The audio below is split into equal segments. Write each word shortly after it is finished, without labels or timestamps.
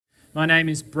My name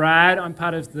is Brad. I'm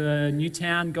part of the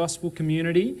Newtown Gospel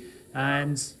community.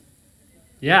 And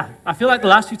I feel like the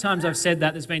last few times I've said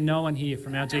that, there's been no one here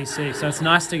from our GC. So it's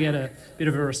nice to get a bit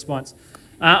of a response.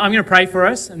 I'm going to pray for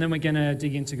us, and then we're going to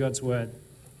dig into God's Word.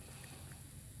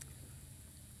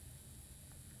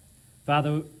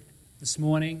 Father, this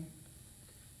morning,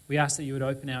 we ask that you would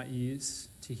open our ears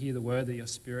to hear the word that your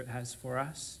Spirit has for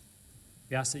us.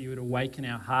 We ask that you would awaken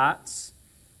our hearts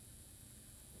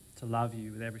to love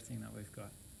you with everything that we've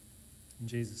got. In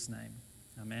Jesus' name,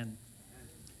 amen.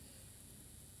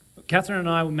 Catherine and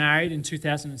I were married in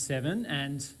 2007,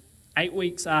 and 8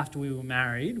 weeks after we were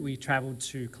married, we travelled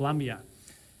to Colombia.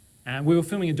 And we were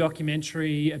filming a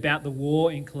documentary about the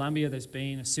war in Colombia. There's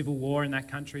been a civil war in that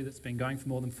country that's been going for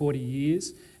more than 40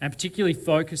 years, and particularly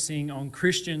focusing on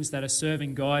Christians that are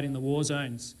serving God in the war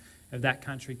zones of that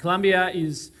country. Colombia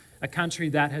is a country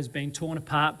that has been torn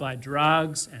apart by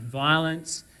drugs and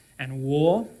violence and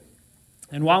war.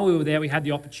 And while we were there, we had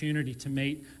the opportunity to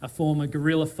meet a former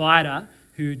guerrilla fighter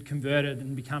who'd converted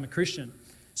and become a Christian.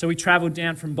 So we travelled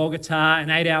down from Bogota, an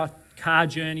 8-hour car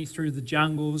journey through the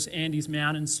jungles, Andes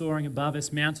Mountains soaring above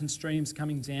us, mountain streams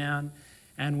coming down,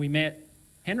 and we met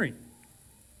Henry,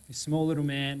 this small little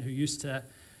man who used to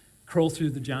crawl through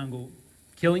the jungle,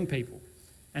 killing people.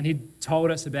 And he'd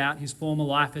told us about his former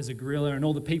life as a guerrilla and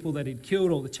all the people that he'd killed,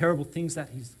 all the terrible things that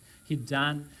he'd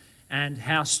done, and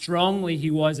how strongly he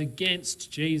was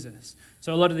against Jesus.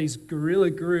 So a lot of these guerrilla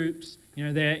groups,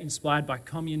 they're inspired by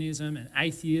communism and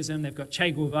atheism. They've got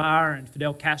Che Guevara and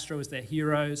Fidel Castro as their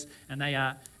heroes, and they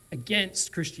are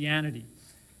against Christianity.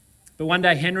 But one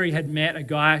day Henry had met a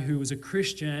guy who was a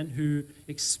Christian who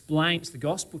explained the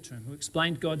gospel to him, who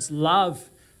explained God's love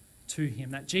to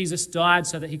him, that Jesus died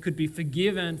so that he could be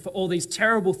forgiven for all these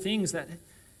terrible things that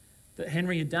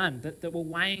Henry had done, that were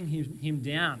weighing him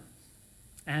down.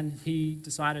 And he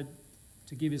decided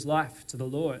to give his life to the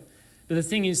Lord. But the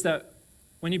thing is that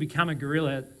when you become a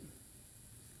guerrilla,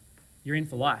 you're in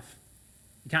for life.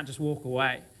 You can't just walk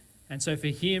away. And so for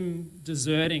him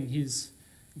deserting his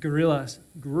guerrilla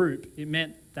group, it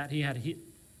meant that he had a hit.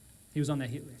 He was on their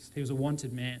hit list. He was a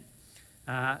wanted man.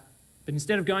 But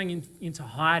instead of going into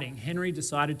hiding, Henry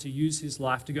decided to use his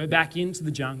life to go back into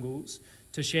the jungles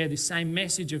to share this same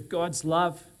message of God's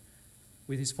love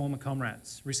with his former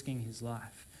comrades, risking his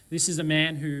life. This is a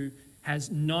man who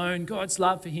has known God's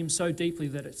love for him so deeply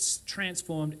that it's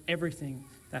transformed everything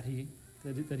that he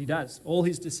does, all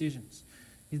his decisions.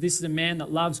 This is a man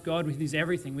that loves God with his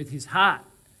everything, with his heart.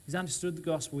 He's understood the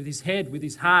gospel with his head, with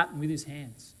his heart, and with his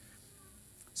hands.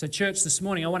 So church, this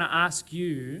morning I want to ask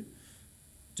you,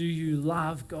 do you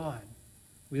love God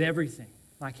with everything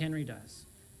like Henry does?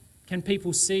 Can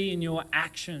people see in your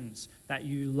actions that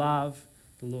you love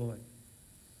the Lord?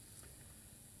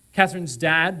 Catherine's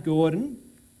dad, Gordon,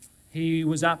 he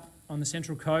was up on the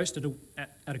Central Coast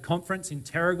at a conference in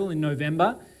Terrigal in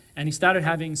November, and he started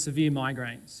having severe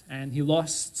migraines. And he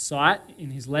lost sight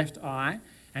in his left eye,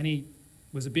 and he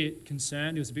was a bit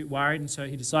concerned, he was a bit worried, and so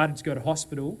he decided to go to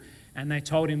hospital, and they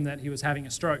told him that he was having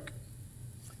a stroke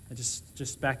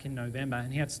just back in November.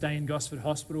 And he had to stay in Gosford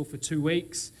Hospital for 2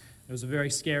 weeks. It was a very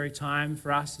scary time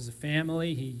for us as a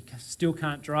family. He still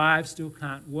can't drive, still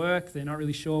can't work. They're not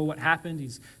really sure what happened.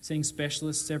 He's seeing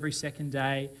specialists every second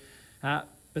day. But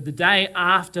the day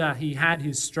after he had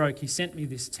his stroke, he sent me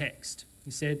this text.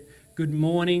 He said, "Good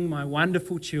morning, my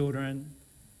wonderful children.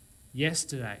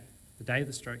 Yesterday, the day of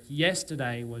the stroke,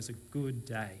 yesterday was a good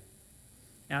day.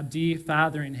 Our dear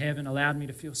Father in heaven allowed me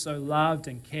to feel so loved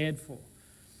and cared for.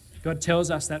 God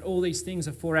tells us that all these things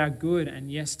are for our good,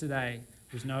 and yesterday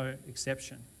was no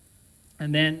exception."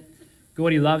 And then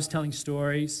Gordy loves telling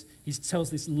stories. He tells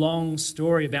this long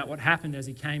story about what happened as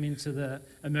he came into the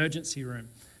emergency room,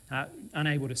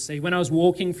 unable to see. When I was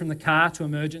walking from the car to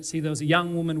emergency, there was a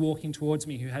young woman walking towards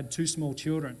me who had 2 small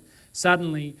children.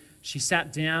 Suddenly, she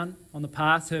sat down on the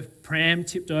path. Her pram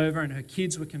tipped over and her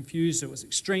kids were confused. It was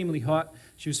extremely hot.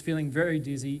 She was feeling very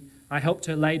dizzy. I helped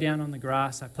her lay down on the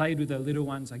grass. I played with her little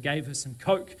ones. I gave her some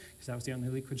Coke because that was the only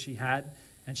liquid she had,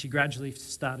 and she gradually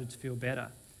started to feel better.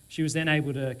 She was then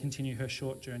able to continue her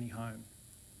short journey home.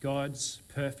 God's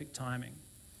perfect timing.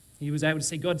 He was able to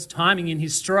see God's timing in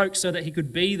his stroke so that he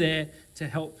could be there to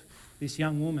help this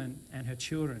young woman and her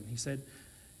children. He said,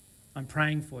 "I'm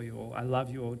praying for you all. I love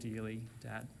you all dearly,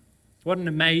 Dad." What an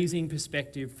amazing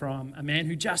perspective from a man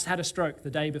who just had a stroke the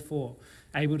day before,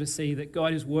 able to see that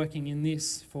God is working in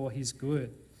this for his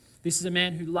good. This is a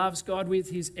man who loves God with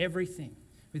his everything,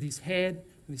 with his head,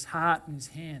 with his heart and his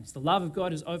hands. The love of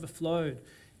God has overflowed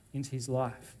into his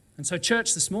life. And so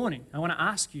church, this morning, I want to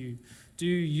ask you, do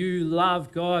you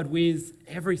love God with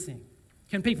everything?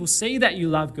 Can people see that you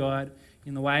love God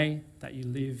in the way that you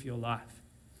live your life.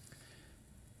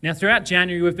 Now, throughout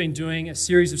January, we've been doing a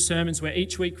series of sermons where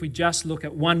each week we just look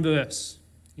at one verse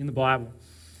in the Bible.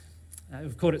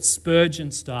 We've called it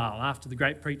Spurgeon style, after the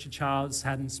great preacher Charles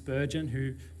Haddon Spurgeon,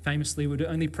 who famously would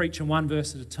only preach on one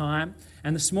verse at a time.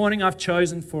 And this morning I've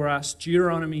chosen for us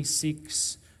Deuteronomy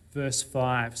 6, verse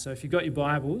 5. So if you've got your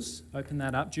Bibles, open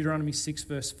that up, Deuteronomy 6,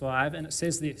 verse 5, and it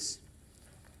says this: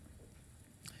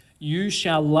 "You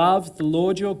shall love the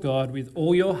Lord your God with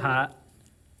all your heart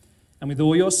and with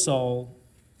all your soul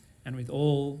and with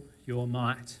all your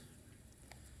might."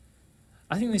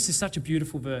 I think this is such a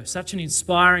beautiful verse, such an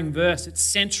inspiring verse. It's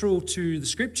central to the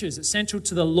scriptures. It's central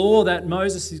to the law that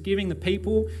Moses is giving the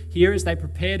people here as they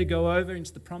prepare to go over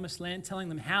into the promised land, telling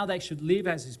them how they should live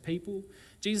as his people.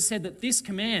 Jesus said that this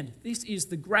command, this is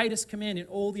the greatest command in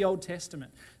all the Old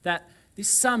Testament, that this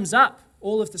sums up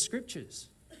all of the scriptures,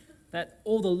 that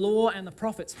all the law and the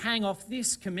prophets hang off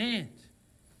this command.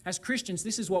 As Christians,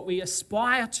 this is what we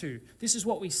aspire to. This is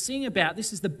what we sing about.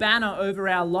 This is the banner over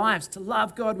our lives, to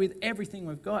love God with everything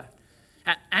we've got.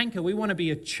 At Anchor, we want to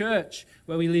be a church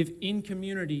where we live in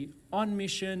community, on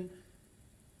mission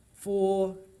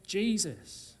for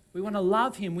Jesus. We want to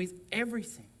love him with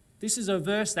everything. This is a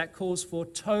verse that calls for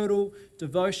total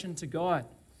devotion to God,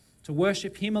 to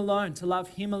worship him alone, to love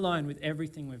him alone with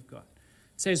everything we've got.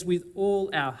 It says with all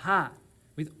our heart,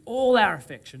 with all our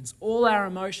affections, all our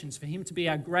emotions, for him to be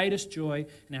our greatest joy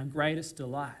and our greatest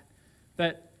delight.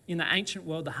 But in the ancient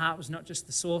world, the heart was not just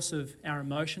the source of our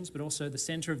emotions, but also the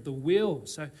center of the will.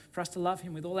 So for us to love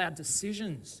him with all our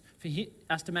decisions, for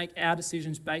us to make our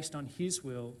decisions based on his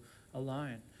will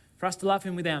alone. For us to love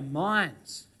him with our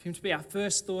minds, for him to be our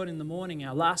first thought in the morning,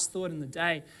 our last thought in the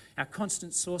day, our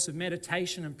constant source of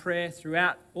meditation and prayer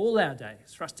throughout all our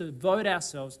days. For us to devote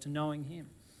ourselves to knowing him.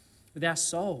 With our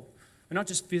soul, we're not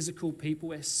just physical people,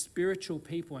 we're spiritual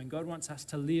people, and God wants us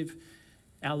to live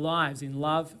our lives in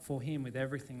love for him with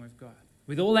everything we've got.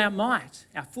 With all our might,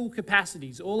 our full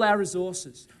capacities, all our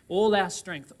resources, all our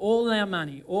strength, all our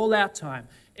money, all our time,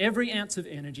 every ounce of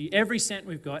energy, every cent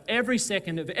we've got, every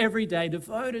second of every day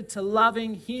devoted to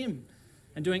loving him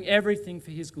and doing everything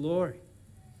for his glory.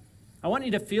 I want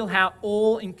you to feel how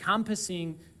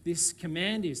all-encompassing this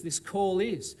command is, this call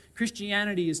is.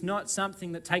 Christianity is not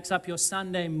something that takes up your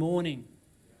Sunday morning.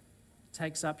 It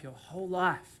takes up your whole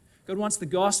life. God wants the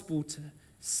gospel to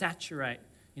saturate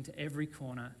into every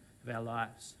corner of our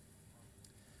lives.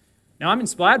 Now, I'm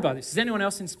inspired by this. Is anyone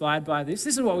else inspired by this?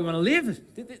 This is what we want to live.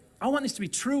 I want this to be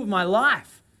true of my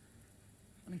life.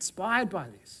 I'm inspired by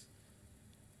this.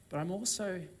 But I'm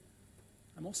also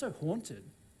haunted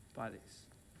by this.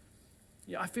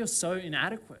 Yeah, I feel so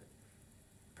inadequate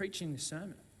preaching this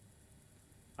sermon.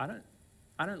 I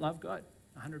don't love God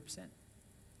 100%.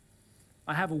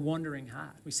 I have a wandering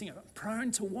heart. We sing it, I'm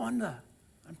prone to wander.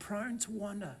 I'm prone to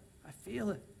wander. I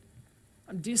feel it.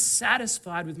 I'm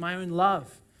dissatisfied with my own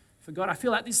love for God. I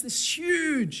feel like there's this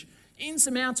huge,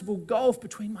 insurmountable gulf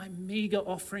between my meager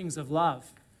offerings of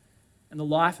love and the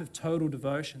life of total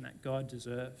devotion that God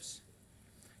deserves.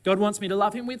 God wants me to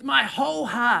love him with my whole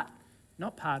heart,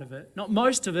 not part of it, not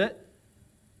most of it.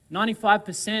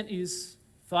 95% is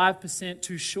 5%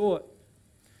 too short.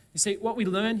 You see, what we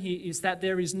learn here is that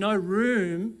there is no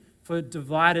room for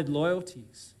divided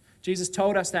loyalties. Jesus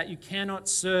told us that you cannot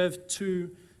serve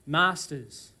two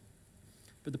masters.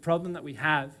 But the problem that we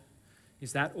have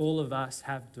is that all of us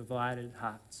have divided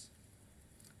hearts.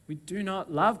 We do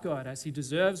not love God as he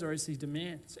deserves or as he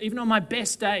demands. Even on my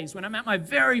best days, when I'm at my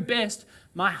very best,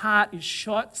 my heart is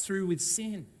shot through with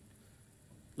sin,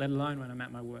 let alone when I'm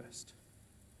at my worst.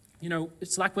 You know,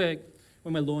 it's like when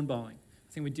we're lawn bowling.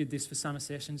 I think we did this for summer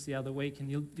sessions the other week, and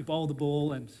you bowl the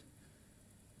ball and it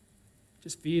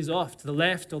just veers off to the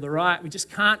left or the right. We just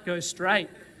can't go straight.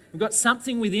 We've got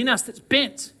something within us that's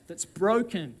bent, that's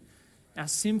broken. Our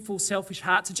sinful, selfish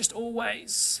hearts are just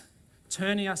always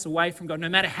turning us away from God. No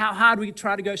matter how hard we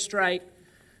try to go straight,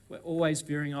 we're always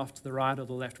veering off to the right or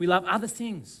the left. We love other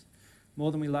things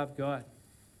more than we love God.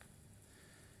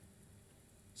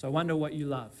 So I wonder what you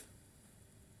love.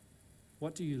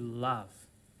 What do you love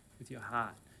with your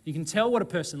heart? You can tell what a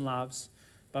person loves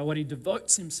by what he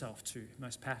devotes himself to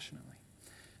most passionately.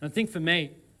 And I think for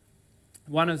me,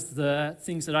 one of the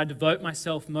things that I devote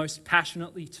myself most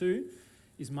passionately to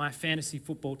is my fantasy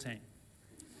football team.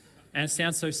 And it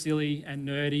sounds so silly and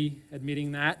nerdy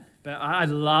admitting that, but I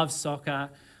love soccer.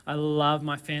 I love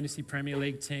my fantasy Premier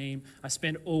League team. I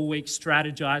spend all week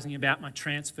strategizing about my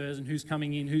transfers and who's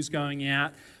coming in, who's going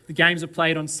out. The games are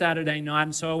played on Saturday night,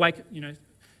 and so I wake,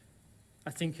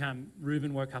 I think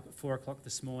Ruben woke up at 4 o'clock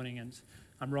this morning, and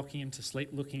I'm rocking him to sleep,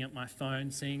 looking at my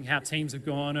phone, seeing how teams have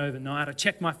gone overnight. I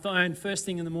check my phone first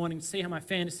thing in the morning to see how my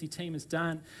fantasy team has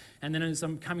done. And then as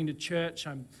I'm coming to church,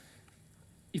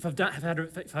 if I've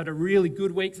had a really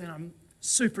good week, then I'm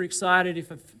super excited.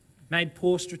 If I've made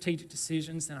poor strategic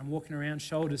decisions, then I'm walking around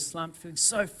shoulders slumped, feeling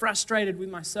so frustrated with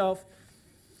myself.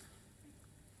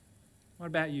 What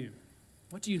about you?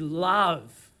 What do you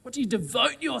love? What do you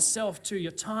devote yourself to,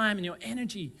 your time and your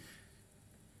energy?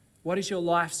 What is your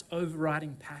life's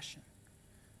overriding passion?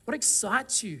 What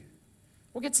excites you?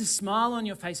 What gets a smile on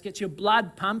your face, gets your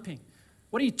blood pumping?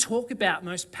 What do you talk about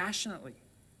most passionately?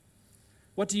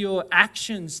 What do your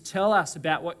actions tell us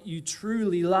about what you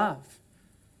truly love?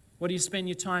 What do you spend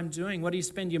your time doing? What do you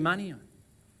spend your money on?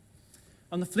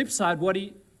 On the flip side, what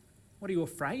are you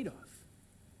afraid of?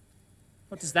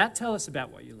 What does that tell us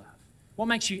about what you love? What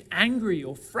makes you angry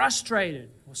or frustrated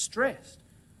or stressed?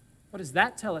 What does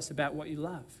that tell us about what you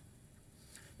love?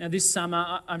 Now, this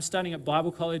summer, I'm studying at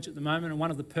Bible college at the moment, and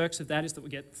one of the perks of that is that we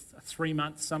get a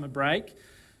 3-month summer break.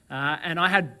 And I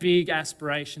had big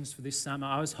aspirations for this summer.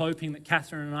 I was hoping that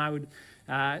Catherine and I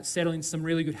would settle in some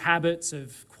really good habits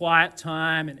of quiet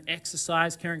time and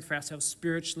exercise, caring for ourselves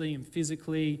spiritually and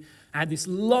physically. I had this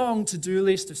long to-do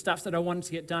list of stuff that I wanted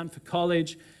to get done for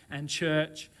college and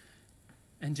church.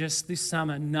 And just this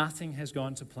summer, nothing has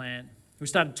gone to plan. We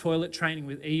started toilet training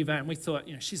with Eva, and we thought,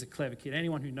 she's a clever kid.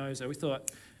 Anyone who knows her, we thought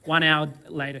 1 hour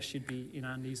later she'd be in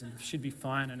undies and she'd be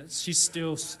fine. And she's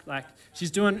still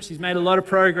she's made a lot of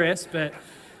progress, but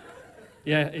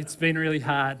yeah, it's been really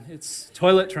hard. It's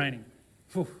toilet training.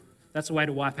 Whew, that's a way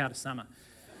to wipe out a summer.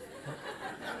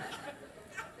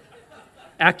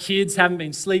 Our kids haven't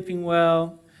been sleeping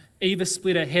well. Eva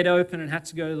split her head open and had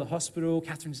to go to the hospital.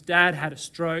 Catherine's dad had a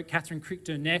stroke. Catherine cricked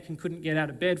her neck and couldn't get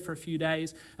out of bed for a few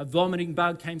days. A vomiting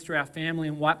bug came through our family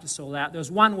and wiped us all out. There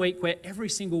was 1 week where every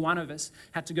single one of us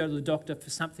had to go to the doctor for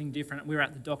something different. We were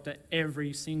at the doctor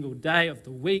every single day of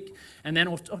the week. And then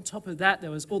on top of that,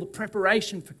 there was all the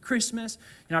preparation for Christmas.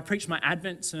 I preached my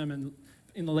Advent sermon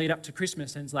in the lead up to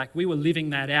Christmas, and it's like we were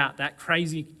living that out, that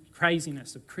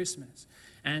craziness of Christmas.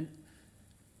 And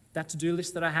that to-do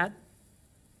list that I had,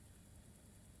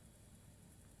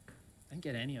 I didn't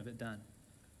get any of it done.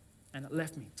 And it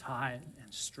left me tired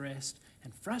and stressed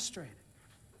and frustrated.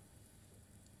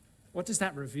 What does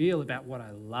that reveal about what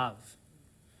I love?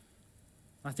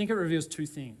 I think it reveals 2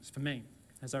 things for me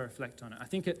as I reflect on it. I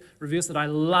think it reveals that I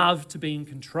love to be in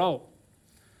control.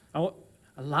 I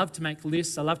love to make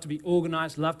lists. I love to be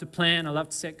organized. I love to plan. I love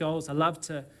to set goals. I love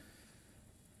to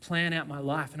plan out my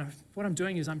life. And what I'm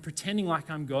doing is I'm pretending like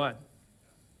I'm God.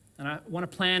 And I want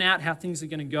to plan out how things are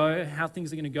going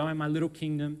to go in my little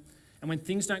kingdom. And when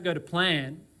things don't go to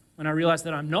plan, when I realize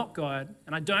that I'm not God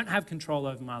and I don't have control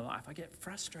over my life, I get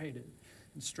frustrated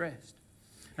and stressed.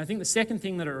 And I think the second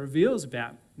thing that it reveals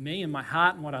about me and my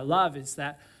heart and what I love is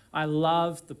that I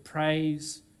love the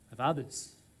praise of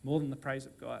others more than the praise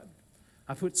of God.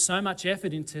 I put so much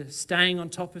effort into staying on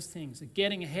top of things, and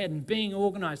getting ahead and being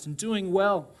organized and doing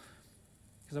well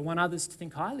because I want others to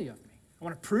think highly of me. I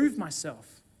want to prove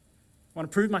myself. I want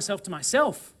to prove myself to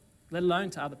myself, let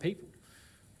alone to other people.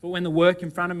 But when the work in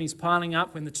front of me is piling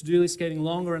up, when the to-do list is getting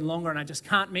longer and longer and I just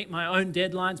can't meet my own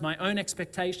deadlines, my own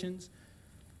expectations,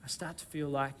 I start to feel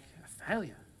like a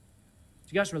failure. Do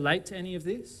you guys relate to any of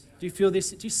this? Do you feel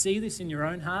this? Do you see this in your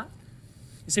own heart?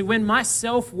 You see, when my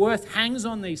self-worth hangs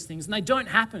on these things and they don't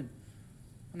happen,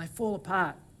 when they fall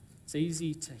apart, it's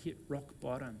easy to hit rock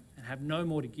bottom and have no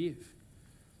more to give.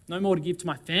 No more to give to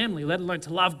my family, let alone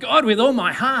to love God with all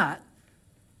my heart.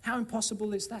 How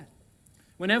impossible is that?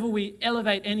 Whenever we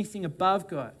elevate anything above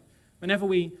God, whenever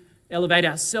we elevate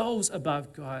ourselves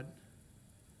above God,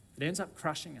 it ends up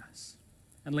crushing us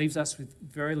and leaves us with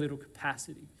very little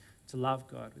capacity to love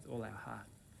God with all our heart.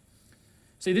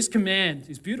 See, this command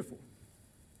is beautiful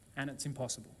and it's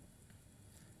impossible.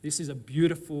 This is a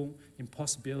beautiful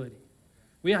impossibility.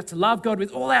 We are to love God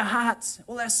with all our hearts,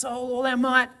 all our soul, all our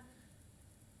might.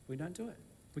 We don't do it.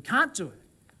 We can't do it.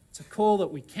 It's a call that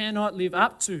we cannot live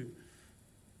up to.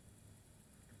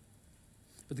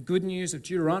 But the good news of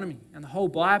Deuteronomy and the whole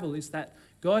Bible is that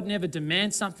God never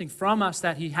demands something from us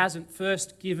that he hasn't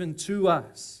first given to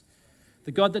us.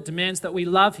 The God that demands that we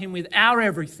love him with our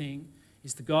everything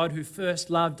is the God who first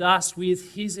loved us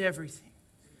with his everything.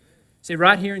 See,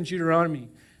 right here in Deuteronomy,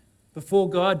 before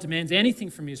God demands anything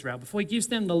from Israel, before he gives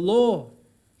them the law,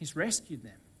 he's rescued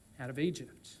them out of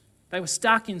Egypt. They were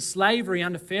stuck in slavery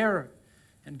under Pharaoh.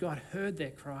 And God heard their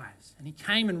cries, and he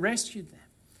came and rescued them.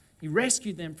 He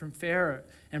rescued them from Pharaoh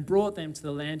and brought them to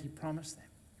the land he promised them.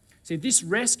 See, this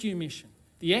rescue mission,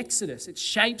 the Exodus, it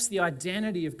shapes the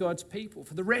identity of God's people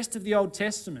for the rest of the Old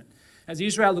Testament. As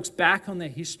Israel looks back on their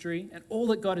history and all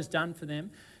that God has done for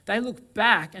them, they look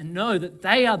back and know that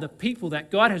they are the people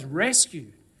that God has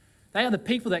rescued. They are the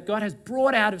people that God has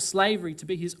brought out of slavery to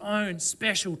be his own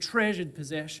special treasured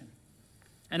possession.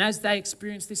 And as they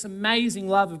experience this amazing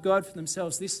love of God for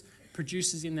themselves, this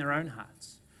produces in their own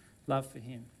hearts love for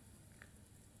him.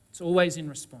 It's always in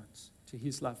response to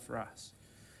his love for us.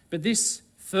 But this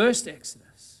first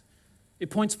Exodus, it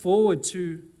points forward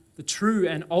to the true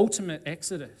and ultimate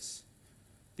Exodus,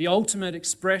 the ultimate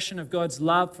expression of God's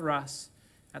love for us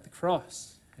at the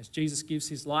cross, as Jesus gives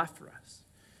his life for us.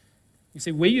 You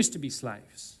see, we used to be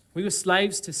slaves. We were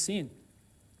slaves to sin.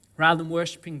 Rather than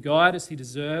worshipping God as he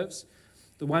deserves,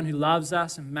 the one who loves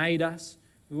us and made us,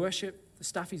 we worship the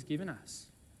stuff he's given us.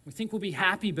 We think we'll be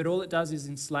happy, but all it does is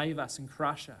enslave us and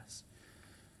crush us.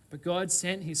 But God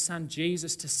sent his son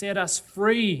Jesus to set us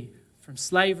free from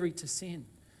slavery to sin.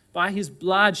 By his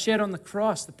blood shed on the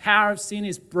cross, the power of sin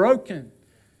is broken.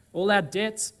 All our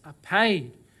debts are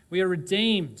paid. We are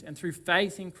redeemed, and through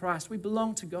faith in Christ, we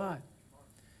belong to God.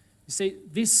 You see,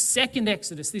 this second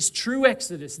Exodus, this true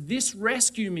Exodus, this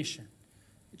rescue mission,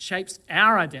 it shapes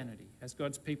our identity as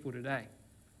God's people today.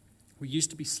 We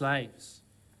used to be slaves,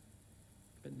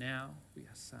 but now we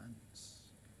are sons.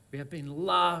 We have been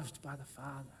loved by the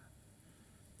Father.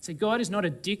 See, God is not a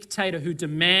dictator who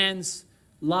demands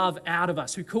love out of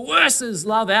us, who coerces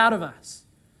love out of us.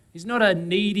 He's not a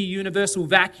needy universal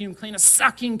vacuum cleaner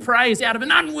sucking praise out of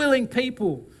an unwilling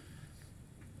people.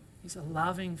 He's a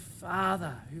loving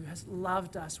Father who has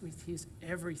loved us with his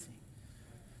everything.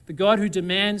 The God who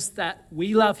demands that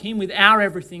we love him with our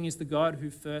everything is the God who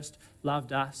first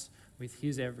loved us with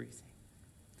his everything.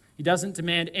 He doesn't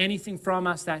demand anything from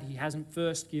us that he hasn't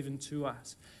first given to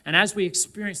us. And as we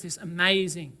experience this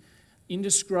amazing,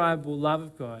 indescribable love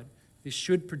of God, this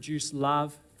should produce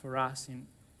love for us in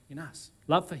us.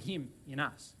 Love for him in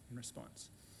us in response.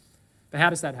 But how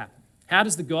does that happen? How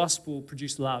does the gospel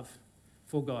produce love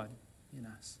for God in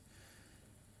us?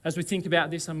 As we think about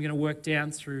this, I'm going to work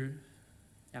down through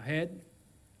our head,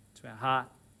 to our heart,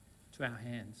 to our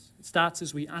hands. It starts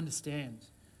as we understand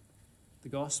the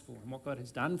gospel and what God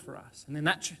has done for us. And then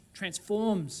that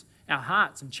transforms our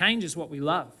hearts and changes what we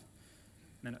love.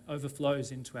 And then it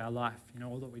overflows into our life,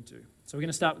 all that we do. So we're going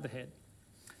to start with the head.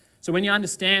 So when you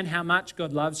understand how much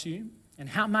God loves you and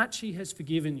how much he has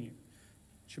forgiven you,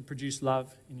 it should produce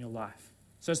love in your life.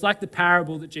 So it's like the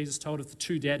parable that Jesus told of the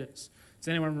two debtors. Does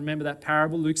anyone remember that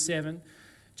parable? Luke 7.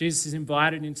 Jesus is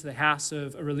invited into the house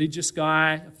of a religious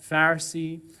guy, a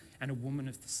Pharisee, and a woman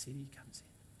of the city comes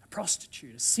in. A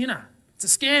prostitute, a sinner. It's a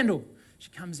scandal. She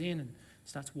comes in and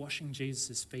starts washing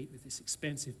Jesus' feet with this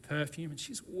expensive perfume, and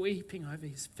she's weeping over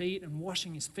his feet and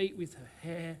washing his feet with her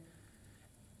hair.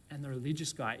 And the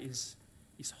religious guy is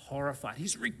horrified.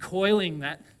 He's recoiling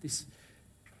that this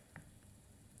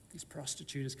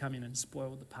prostitute has come in and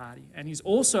spoiled the party. And he's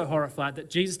also horrified that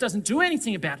Jesus doesn't do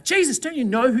anything about it. Jesus, don't you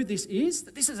know who this is?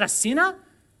 That this is a sinner?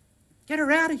 Get her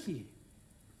out of here.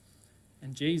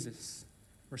 And Jesus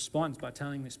responds by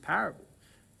telling this parable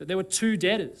that there were two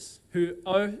debtors who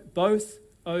both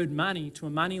owed money to a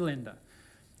moneylender.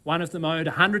 One of them owed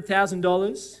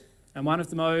 $100,000 and one of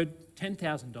them owed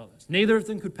 $10,000. Neither of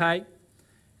them could pay,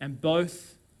 and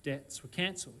both debts were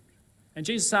cancelled. And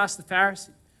Jesus asked the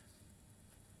Pharisee,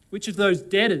 which of those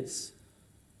debtors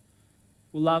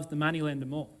will love the moneylender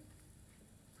more?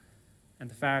 And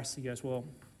the Pharisee goes, well,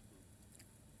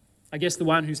 I guess the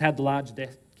one who's had the large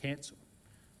debt cancelled.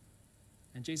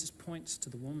 And Jesus points to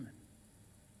the woman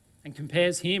and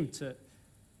compares him to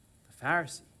the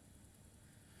Pharisee.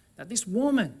 That this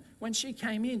woman, when she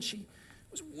came in, she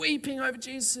was weeping over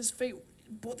Jesus' feet,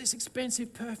 bought this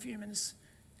expensive perfume and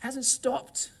hasn't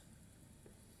stopped.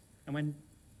 And when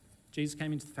Jesus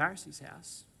came into the Pharisee's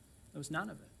house, there was none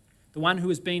of it. The one who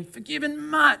has been forgiven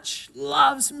much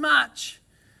loves much.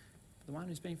 The one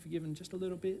who's been forgiven just a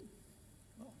little bit,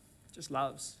 well, just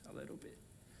loves a little bit.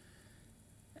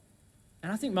 And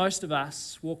I think most of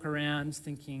us walk around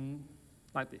thinking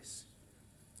like this.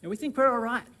 We think we're all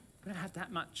right. We don't have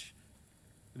that much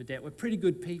of a debt. We're pretty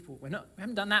good people. We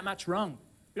haven't done that much wrong.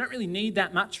 We don't really need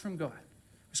that much from God.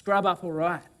 We scrub up all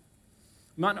right.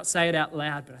 We might not say it out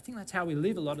loud, but I think that's how we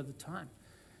live a lot of the time.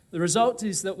 The result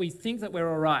is that we think that we're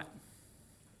all right.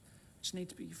 We just need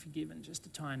to be forgiven just a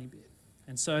tiny bit.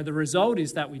 And so the result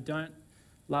is that we don't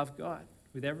love God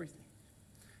with everything.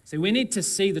 So we need to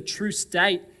see the true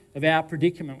state of our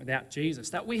predicament without Jesus,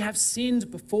 that we have sinned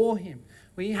before him.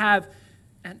 We have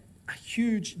a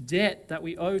huge debt that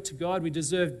we owe to God. We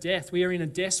deserve death. We are in a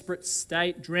desperate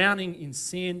state, drowning in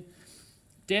sin.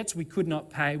 Debts we could not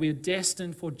pay. We are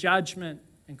destined for judgment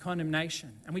and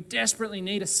condemnation. And we desperately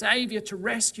need a Savior to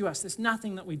rescue us. There's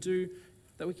nothing that we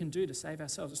can do to save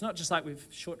ourselves. It's not just like we've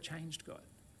shortchanged God.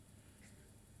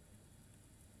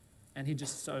 And he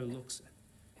just so looks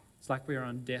it. It's like we're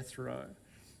on death row.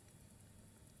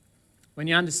 When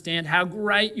you understand how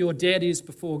great your debt is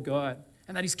before God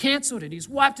and that he's cancelled it, he's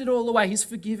wiped it all away, he's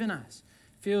forgiven us.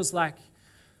 It feels like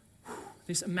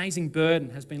this amazing burden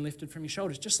has been lifted from your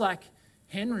shoulders. Just like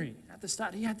Henry at the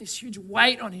start, he had this huge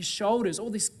weight on his shoulders, all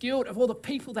this guilt of all the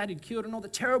people that he'd killed and all the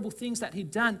terrible things that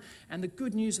he'd done, and the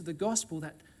good news of the gospel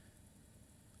that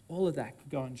all of that could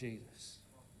go on Jesus.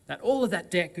 That all of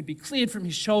that debt could be cleared from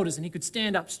his shoulders and he could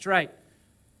stand up straight.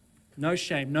 No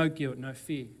shame, no guilt, no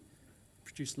fear.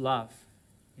 Produce love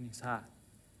in his heart.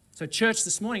 So church,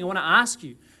 this morning I want to ask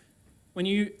you, when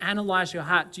you analyze your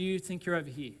heart, do you think you're over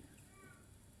here?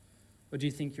 Or do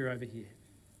you think you're over here?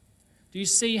 Do you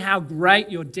see how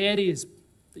great your debt is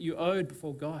that you owed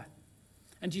before God?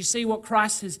 And do you see what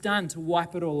Christ has done to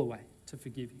wipe it all away, to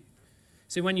forgive you?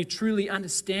 See, when you truly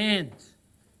understand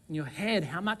in your head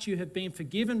how much you have been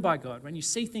forgiven by God, when you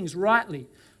see things rightly,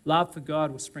 love for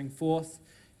God will spring forth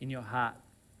in your heart.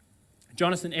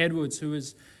 Jonathan Edwards, who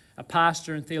was a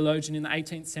pastor and theologian in the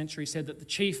 18th century, said that the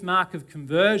chief mark of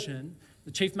conversion,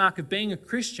 the chief mark of being a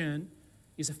Christian,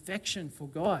 is affection for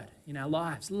God in our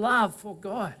lives, love for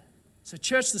God. So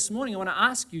church, this morning I want to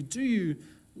ask you, do you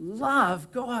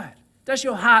love God? Does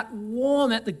your heart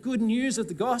warm at the good news of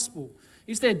the gospel?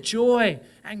 Is there joy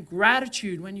and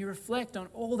gratitude when you reflect on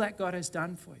all that God has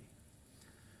done for you?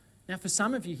 Now, for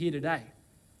some of you here today,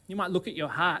 you might look at your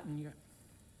heart and you go,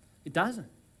 it doesn't.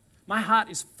 My heart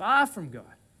is far from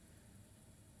God.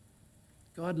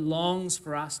 God longs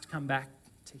for us to come back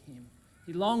to him.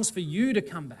 He longs for you to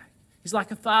come back. He's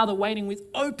like a father waiting with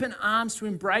open arms to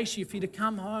embrace you for you to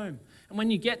come home. And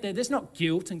when you get there, there's not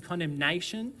guilt and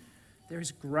condemnation. There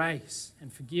is grace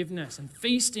and forgiveness and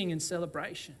feasting and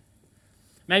celebration.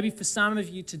 Maybe for some of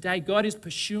you today, God is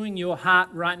pursuing your heart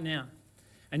right now.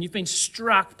 And you've been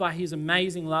struck by his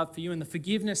amazing love for you and the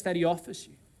forgiveness that he offers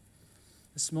you.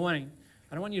 This morning,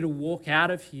 I don't want you to walk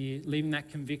out of here leaving that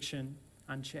conviction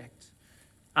unchecked.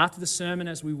 After the sermon,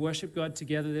 as we worship God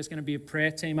together, there's going to be a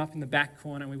prayer team up in the back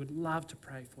corner, and we would love to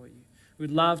pray for you. We'd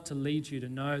love to lead you to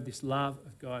know this love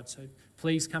of God. So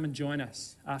please come and join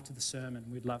us after the sermon.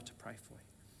 We'd love to pray for you.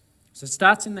 So it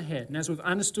starts in the head, and as we've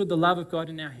understood the love of God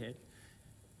in our head,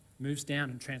 it moves down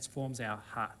and transforms our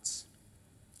hearts.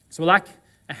 So we're like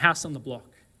a house on the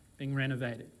block being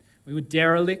renovated. We were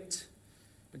derelict,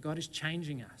 but God is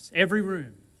changing us. Every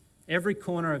room, every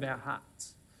corner of our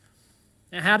hearts.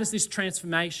 Now, how does this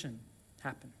transformation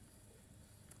happen?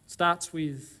 It starts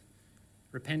with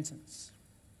repentance.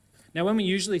 Now, when we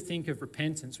usually think of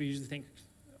repentance, we usually think,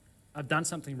 I've done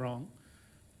something wrong.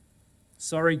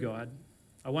 Sorry, God.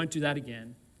 I won't do that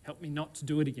again. Help me not to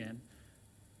do it again.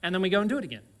 And then we go and do it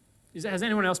again. Has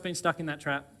anyone else been stuck in that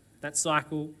trap, that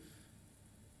cycle?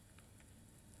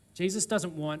 Jesus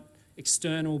doesn't want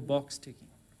external box ticking.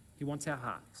 He wants our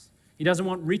hearts. He doesn't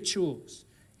want rituals.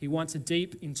 He wants a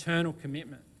deep internal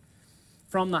commitment.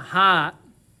 From the heart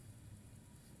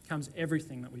comes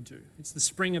everything that we do. It's the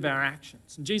spring of our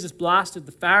actions. And Jesus blasted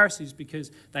the Pharisees because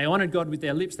they honored God with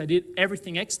their lips. They did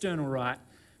everything external right,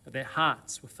 but their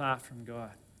hearts were far from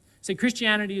God. See,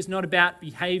 Christianity is not about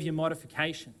behavior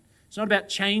modification. It's not about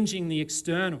changing the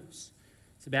externals.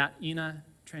 It's about inner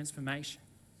transformation.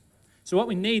 So what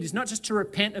we need is not just to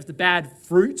repent of the bad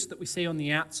fruits that we see on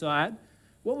the outside.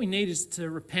 What we need is to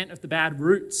repent of the bad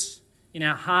roots in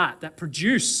our heart that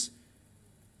produce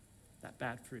that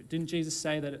bad fruit. Didn't Jesus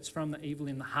say that it's from the evil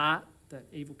in the heart that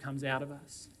evil comes out of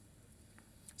us?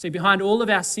 See, behind all of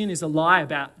our sin is a lie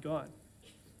about God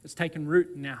that's taken root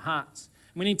in our hearts.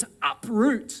 And we need to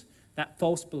uproot that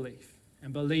false belief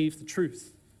and believe the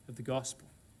truth of the gospel.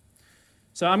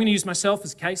 So I'm going to use myself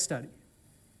as a case study,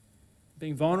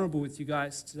 being vulnerable with you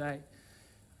guys today.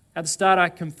 At the start, I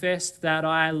confessed that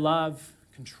I love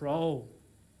control.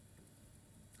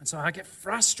 And so I get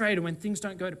frustrated when things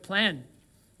don't go to plan.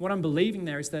 What I'm believing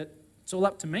there is that it's all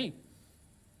up to me.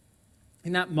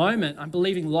 In that moment, I'm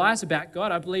believing lies about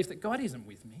God. I believe that God isn't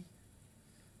with me.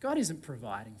 God isn't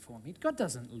providing for me. God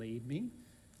doesn't lead me.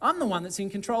 I'm the one that's in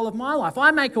control of my life.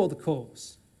 I make all the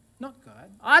calls, not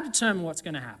God. I determine what's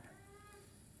going to happen.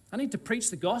 I need to preach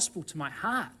the gospel to my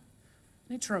heart.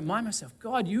 I need to remind myself,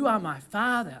 God, you are my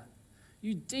Father.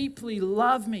 You deeply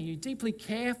love me. You deeply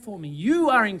care for me. You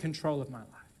are in control of my life.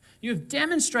 You have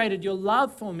demonstrated your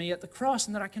love for me at the cross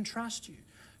and that I can trust you.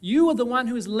 You are the one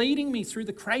who is leading me through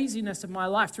the craziness of my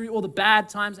life, through all the bad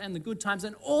times and the good times,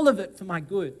 and all of it for my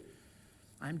good.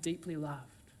 I am deeply loved.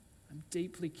 I'm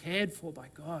deeply cared for by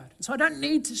God. And so I don't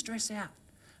need to stress out.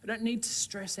 I don't need to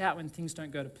stress out when things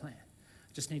don't go to plan.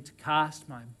 I just need to cast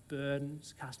my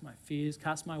burdens, cast my fears,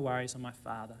 cast my worries on my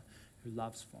Father who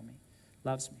loves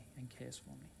me and cares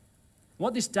for me.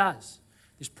 What this does,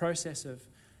 this process of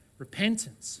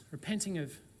repentance, repenting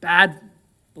of bad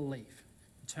belief,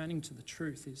 and turning to the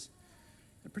truth, is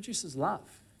it produces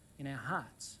love in our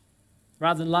hearts.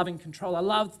 Rather than loving control, I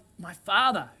love my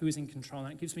Father who is in control,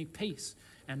 and it gives me peace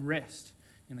and rest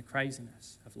in the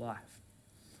craziness of life.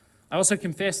 I also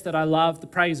confess that I love the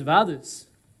praise of others,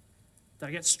 that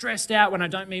I get stressed out when I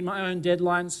don't meet my own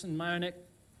deadlines and my own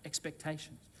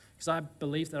expectations, because I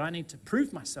believe that I need to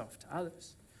prove myself to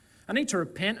others. I need to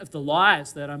repent of the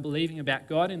lies that I'm believing about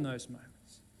God in those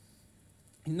moments.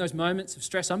 In those moments of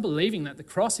stress, I'm believing that the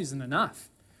cross isn't enough,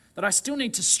 that I still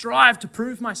need to strive to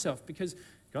prove myself, because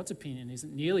God's opinion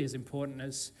isn't nearly as important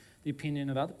as the opinion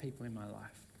of other people in my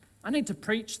life. I need to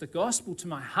preach the gospel to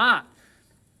my heart.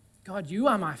 God, you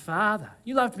are my Father.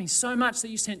 You loved me so much that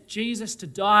you sent Jesus to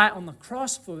die on the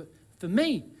cross for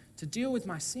me, to deal with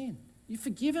my sin. You've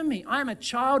forgiven me. I am a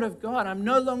child of God. I'm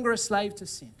no longer a slave to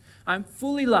sin. I'm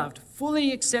fully loved,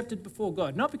 fully accepted before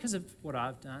God, not because of what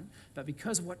I've done, but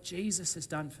because of what Jesus has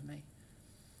done for me.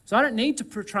 So I don't need to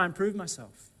try and prove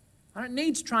myself. I don't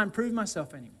need to try and prove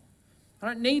myself anymore. I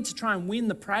don't need to try and win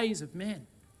the praise of men.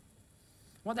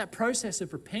 What that process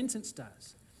of repentance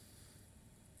does,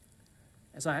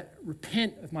 as I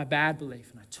repent of my bad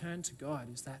belief and I turn to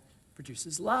God, is that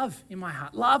produces love in my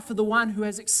heart. Love for the one who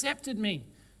has accepted me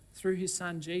through his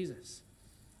Son Jesus.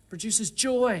 Produces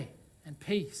joy and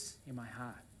peace in my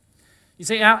heart. You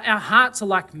see, our hearts are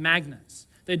like magnets.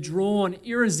 They're drawn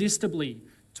irresistibly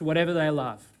to whatever they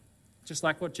love. Just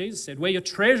like what Jesus said, where your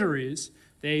treasure is,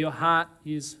 there your heart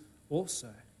is also.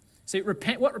 See,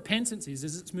 what repentance is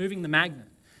it's moving the magnet.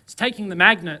 It's taking the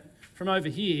magnet from over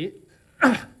here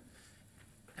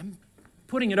and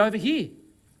putting it over here.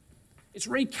 It's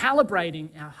recalibrating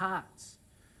our hearts.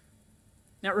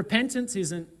 Now, repentance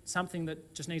isn't something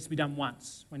that just needs to be done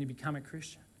once when you become a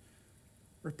Christian.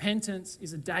 Repentance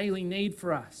is a daily need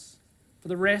for us for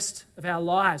the rest of our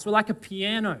lives. We're like a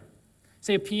piano.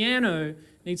 See, a piano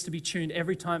needs to be tuned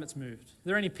every time it's moved. Are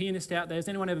there any pianists out there? Has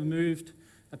anyone ever moved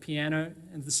a piano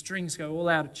and the strings go all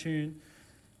out of tune?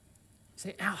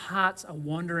 See, our hearts are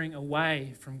wandering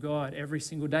away from God every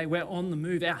single day. We're on the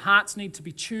move. Our hearts need to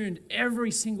be tuned every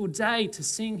single day to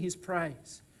sing his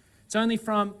praise. It's only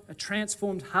from a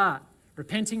transformed heart,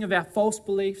 repenting of our false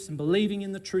beliefs and believing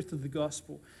in the truth of the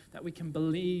gospel, that we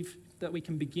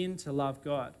can begin to love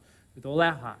God with all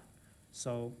our heart,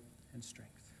 soul, and strength.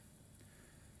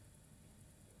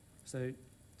 So it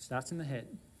starts in the head,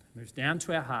 moves down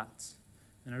to our hearts,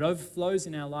 and it overflows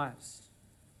in our lives,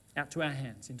 out to our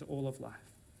hands, into all of life.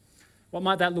 What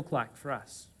might that look like for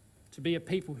us? To be a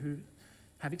people who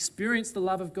have experienced the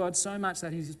love of God so much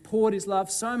that he's poured his love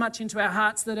so much into our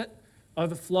hearts that it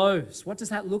overflows. What does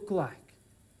that look like?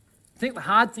 I think the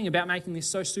hard thing about making this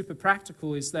so super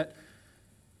practical is that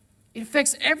it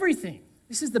affects everything.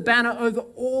 This is the banner over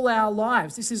all our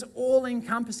lives. This is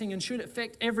all-encompassing and should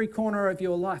affect every corner of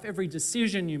your life, every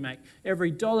decision you make,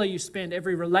 every dollar you spend,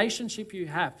 every relationship you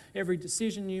have, every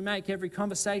decision you make, every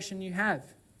conversation you have.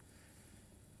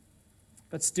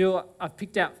 But still, I've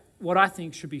picked out what I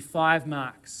think should be 5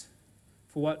 marks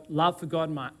for what love for God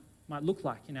might look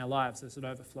like in our lives as it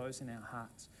overflows in our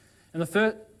hearts. And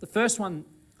the first one,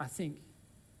 I think,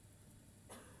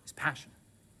 is passion.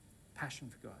 Passion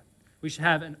for God. We should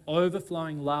have an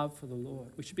overflowing love for the Lord.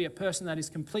 We should be a person that is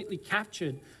completely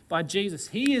captured by Jesus.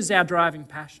 He is our driving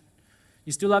passion.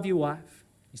 You still love your wife.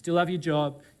 You still love your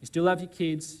job. You still love your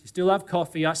kids. You still love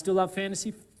coffee. I still love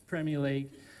Fantasy Premier League.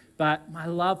 But my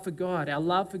love for God, our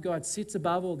love for God sits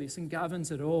above all this and governs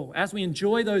it all. As we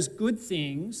enjoy those good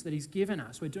things that he's given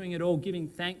us, we're doing it all giving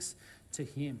thanks to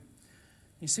him.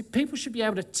 You see, people should be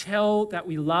able to tell that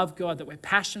we love God, that we're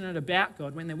passionate about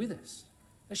God when they're with us.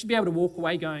 They should be able to walk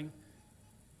away going,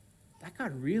 that guy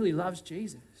really loves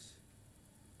Jesus.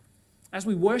 As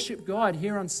we worship God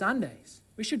here on Sundays,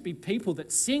 we should be people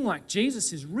that sing like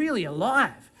Jesus is really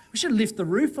alive. We should lift the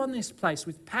roof on this place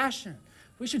with passion.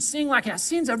 We should sing like our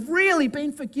sins have really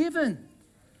been forgiven.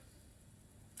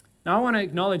 Now, I want to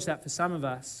acknowledge that for some of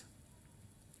us,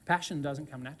 passion doesn't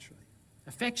come naturally.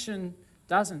 Affection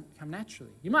doesn't come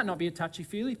naturally. You might not be a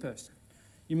touchy-feely person.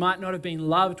 You might not have been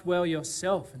loved well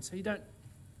yourself, and so you don't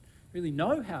really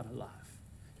know how to love.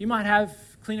 You might have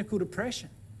clinical depression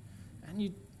and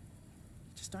you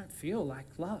just don't feel like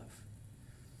love.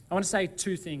 I want to say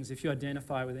 2 things if you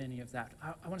identify with any of that.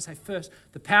 I want to say first,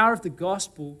 the power of the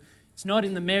gospel, it's not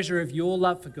in the measure of your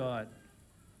love for God.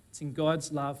 It's in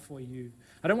God's love for you.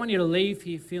 I don't want you to leave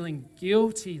here feeling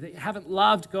guilty that you haven't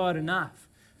loved God enough.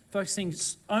 focusing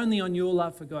only on your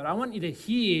love for God. I want you to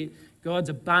hear God's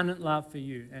abundant love for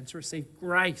you and to receive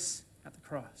grace at the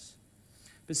cross.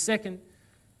 But second,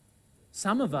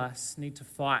 some of us need to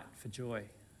fight for joy.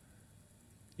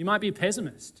 You might be a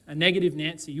pessimist, a negative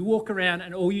Nancy. You walk around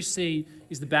and all you see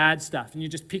is the bad stuff, and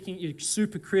you're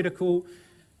super critical.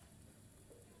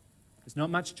 There's not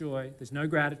much joy, there's no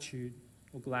gratitude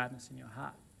or gladness in your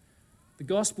heart. The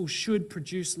gospel should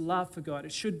produce love for God.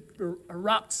 It should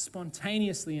erupt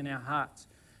spontaneously in our hearts.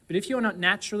 But if you're not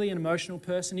naturally an emotional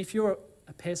person, if you're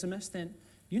a pessimist, then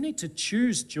you need to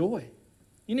choose joy.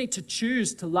 You need to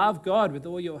choose to love God with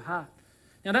all your heart.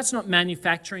 Now, that's not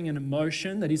manufacturing an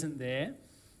emotion that isn't there.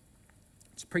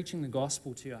 It's preaching the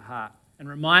gospel to your heart and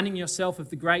reminding yourself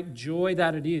of the great joy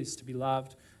that it is to be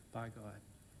loved by God.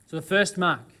 So the first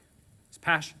mark is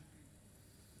passion.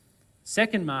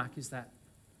 Second mark is that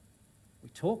we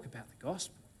talk about the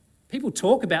gospel. People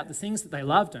talk about the things that they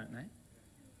love, don't they?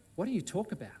 What do you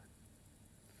talk about?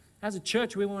 As a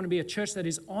church, we want to be a church that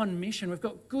is on mission. We've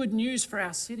got good news for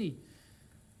our city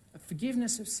of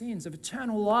forgiveness of sins, of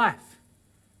eternal life.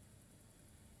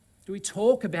 Do we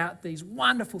talk about these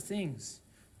wonderful things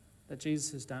that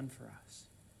Jesus has done for us?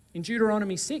 In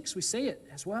Deuteronomy 6, we see it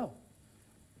as well.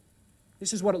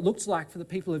 This is what it looks like for the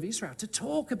people of Israel, to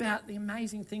talk about the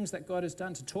amazing things that God has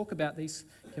done, to talk about these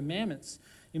commandments.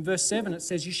 In verse 7, it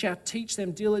says, "You shall teach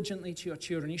them diligently to your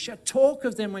children. You shall talk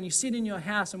of them when you sit in your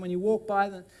house and when you walk by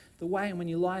the way and when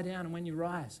you lie down and when you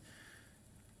rise."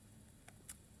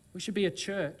 We should be a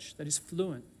church that is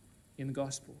fluent in the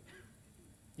gospel.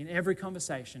 In every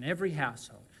conversation, every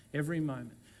household, every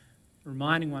moment,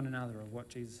 reminding one another of what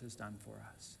Jesus has done for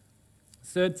us. The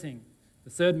third thing, the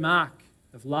third mark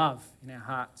of love in our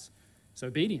hearts is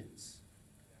obedience.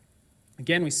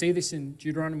 Again, we see this in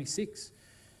Deuteronomy 6.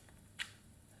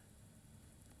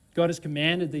 God has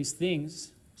commanded these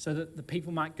things so that the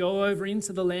people might go over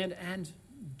into the land and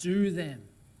do them.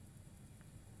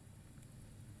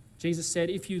 Jesus said,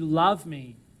 "If you love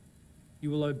me, you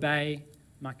will obey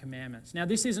my commandments." Now,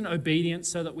 this isn't obedience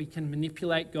so that we can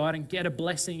manipulate God and get a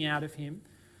blessing out of him.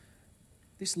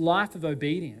 This life of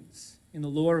obedience in the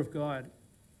law of God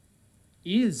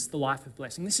is the life of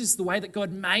blessing. This is the way that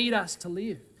God made us to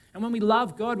live. And when we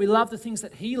love God, we love the things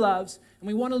that he loves, and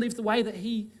we want to live the way that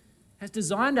he has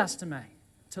designed us to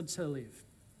live.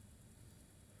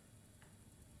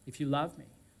 If you love me,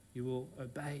 you will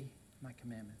obey my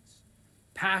commandments.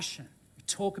 Passion. We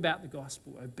talk about the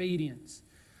gospel. Obedience.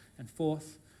 And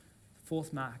fourth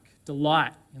mark,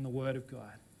 delight in the word of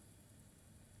God.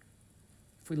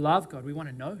 If we love God, we want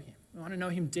to know him. We want to know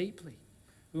him deeply.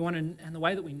 And the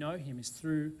way that we know him is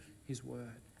through his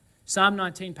word. Psalm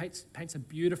 19 paints a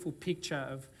beautiful picture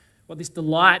of what this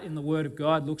delight in the word of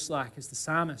God looks like as the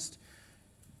psalmist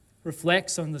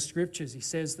reflects on the scriptures. He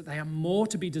says that they are more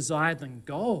to be desired than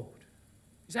gold.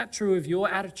 Is that true of your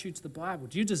attitude to the Bible?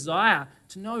 Do you desire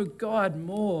to know God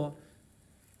more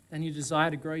than you desire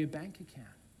to grow your bank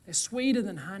account? They're sweeter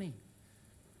than honey.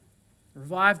 They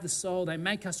revive the soul. They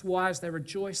make us wise. They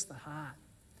rejoice the heart.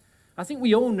 I think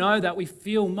we all know that we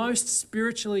feel most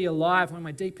spiritually alive when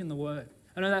we're deep in the Word.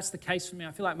 I know that's the case for me.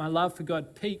 I feel like my love for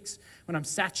God peaks when I'm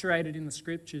saturated in the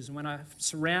Scriptures and when I'm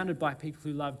surrounded by people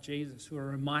who love Jesus, who are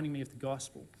reminding me of the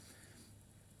gospel.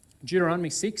 Deuteronomy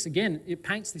 6, again, it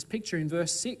paints this picture in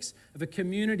verse 6 of a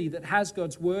community that has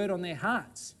God's Word on their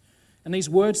hearts. And these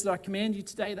words that I command you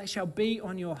today, they shall be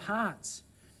on your hearts.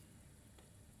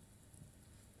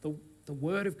 The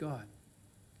Word of God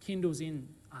kindles in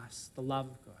us the love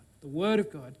of God. The Word of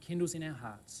God kindles in our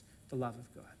hearts the love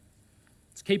of God.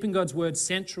 It's keeping God's Word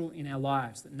central in our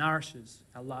lives that nourishes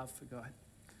our love for God.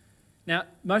 Now,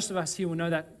 most of us here will know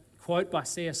that quote by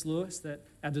C.S. Lewis that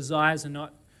our desires are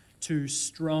not too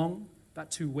strong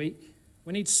but too weak.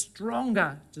 We need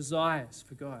stronger desires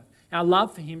for God. Our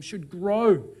love for him should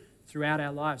grow throughout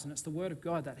our lives, and it's the Word of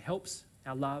God that helps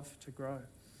our love to grow.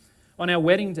 On our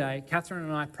wedding day, Catherine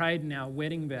and I prayed in our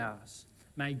wedding vows,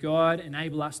 may God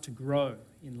enable us to grow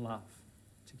in love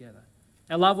together.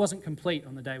 Our love wasn't complete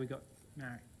on the day we got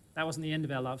married. That wasn't the end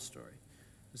of our love story.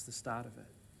 It was the start of it.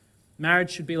 Marriage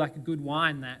should be like a good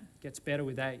wine that gets better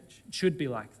with age. It should be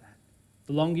like that.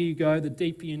 The longer you go, the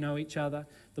deeper you know each other,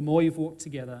 the more you've walked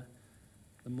together,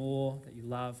 the more that you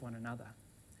love one another.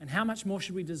 And how much more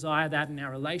should we desire that in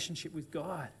our relationship with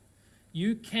God?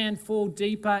 You can fall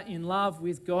deeper in love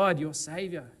with God, your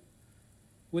Saviour.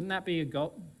 Wouldn't that be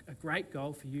a great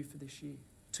goal for you for this year?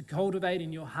 To cultivate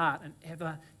in your heart an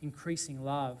ever-increasing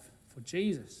love for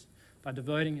Jesus by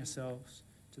devoting yourselves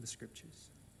to the Scriptures.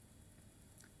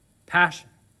 Passion,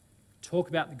 talk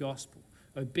about the gospel,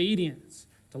 obedience,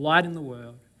 delight in the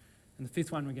world, and the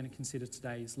fifth one we're going to consider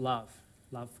today is love.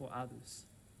 love for others.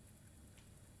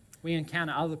 We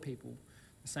encounter other people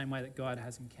the same way that God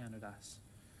has encountered us.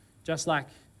 Just like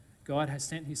God has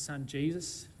sent his son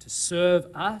Jesus to serve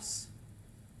us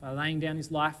by laying down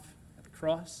his life at the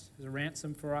cross as a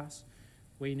ransom for us,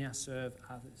 we now serve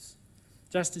others.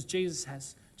 Just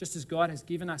as God has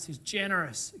given us his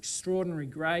generous, extraordinary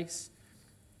grace,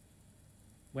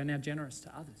 we're now generous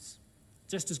to others.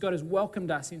 Just as God has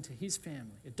welcomed us into his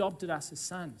family, adopted us as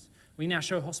sons, we now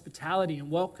show hospitality and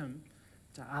welcome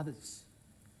to others.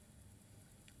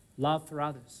 Love for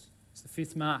others is the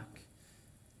fifth mark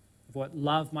of what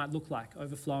love might look like,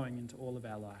 overflowing into all of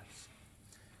our lives.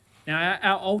 Now,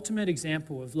 our ultimate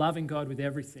example of loving God with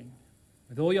everything,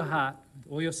 with all your heart,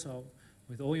 with all your soul,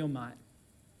 with all your might,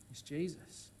 is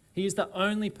Jesus. He is the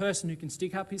only person who can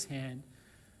stick up his hand,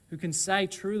 who can say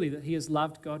truly that he has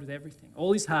loved God with everything,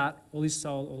 all his heart, all his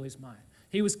soul, all his might.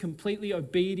 He was completely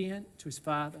obedient to his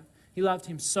Father. He loved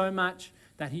him so much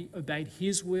that he obeyed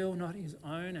his will, not his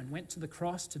own, and went to the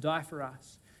cross to die for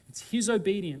us. It's his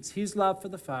obedience, his love for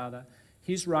the Father,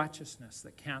 his righteousness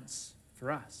that counts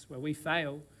for us. Where we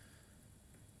fail,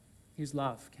 his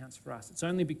love counts for us. It's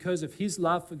only because of his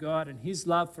love for God and his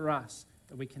love for us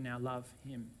that we can now love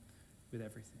him with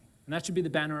everything. And that should be the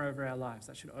banner over our lives.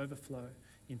 That should overflow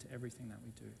into everything that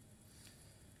we do.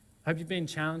 I hope you've been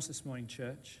challenged this morning,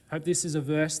 church. I hope this is a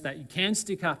verse that you can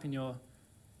stick up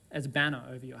as a banner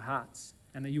over your hearts,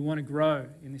 and that you want to grow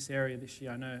in this area this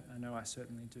year. I know I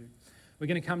certainly do. We're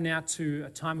going to come now to a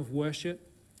time of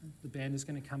worship. The band is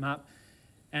going to come up.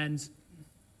 And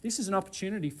this is an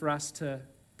opportunity for us to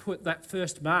put that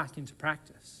first mark into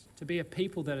practice, to be a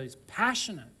people that is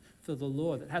passionate for the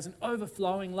Lord, that has an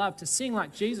overflowing love, to sing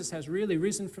like Jesus has really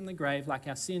risen from the grave, like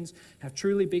our sins have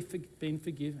truly been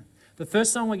forgiven. The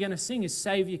first song we're going to sing is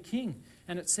Savior King,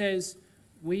 and it says,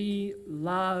 "We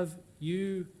love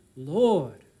you,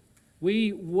 Lord.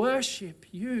 We worship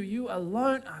you. You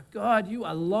alone are God. You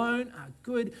alone are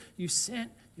good. You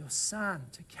sent your Son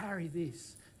to carry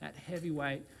that heavy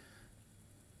weight,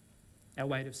 our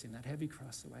weight of sin, that heavy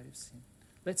cross, the weight of sin."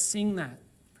 Let's sing that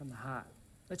from the heart.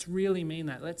 Let's really mean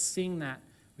that. Let's sing that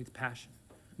with passion.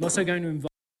 I'm also going to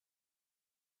invite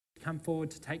you to come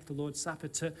forward to take the Lord's Supper,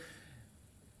 to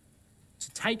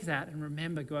take that and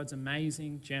remember God's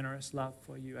amazing, generous love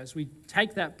for you. As we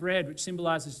take that bread, which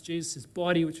symbolizes Jesus'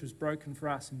 body, which was broken for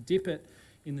us, and dip it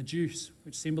in the juice,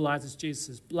 which symbolizes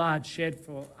Jesus' blood shed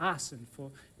for us and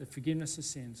for the forgiveness of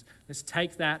sins. Let's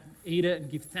take that, eat it, and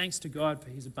give thanks to God for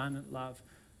his abundant love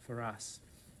for us.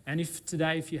 And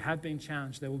if you have been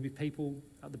challenged, there will be people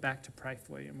at the back to pray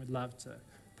for you, and we'd love to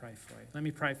pray for you. Let me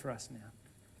pray for us now.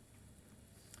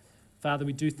 Father,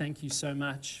 we do thank you so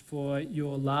much for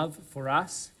your love for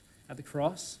us at the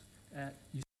cross,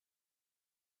 you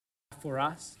for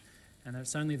us, and that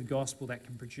it's only the gospel that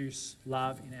can produce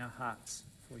love in our hearts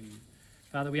for you.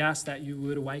 Father, we ask that you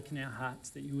would awaken our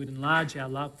hearts, that you would enlarge our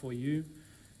love for you,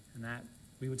 and that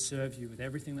we would serve you with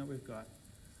everything that we've got,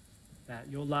 that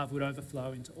your love would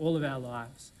overflow into all of our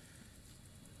lives,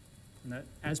 and that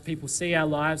as people see our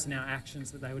lives and our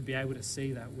actions, that they would be able to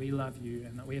see that we love you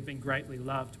and that we have been greatly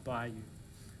loved by you.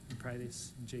 We pray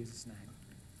this in Jesus' name.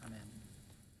 Amen.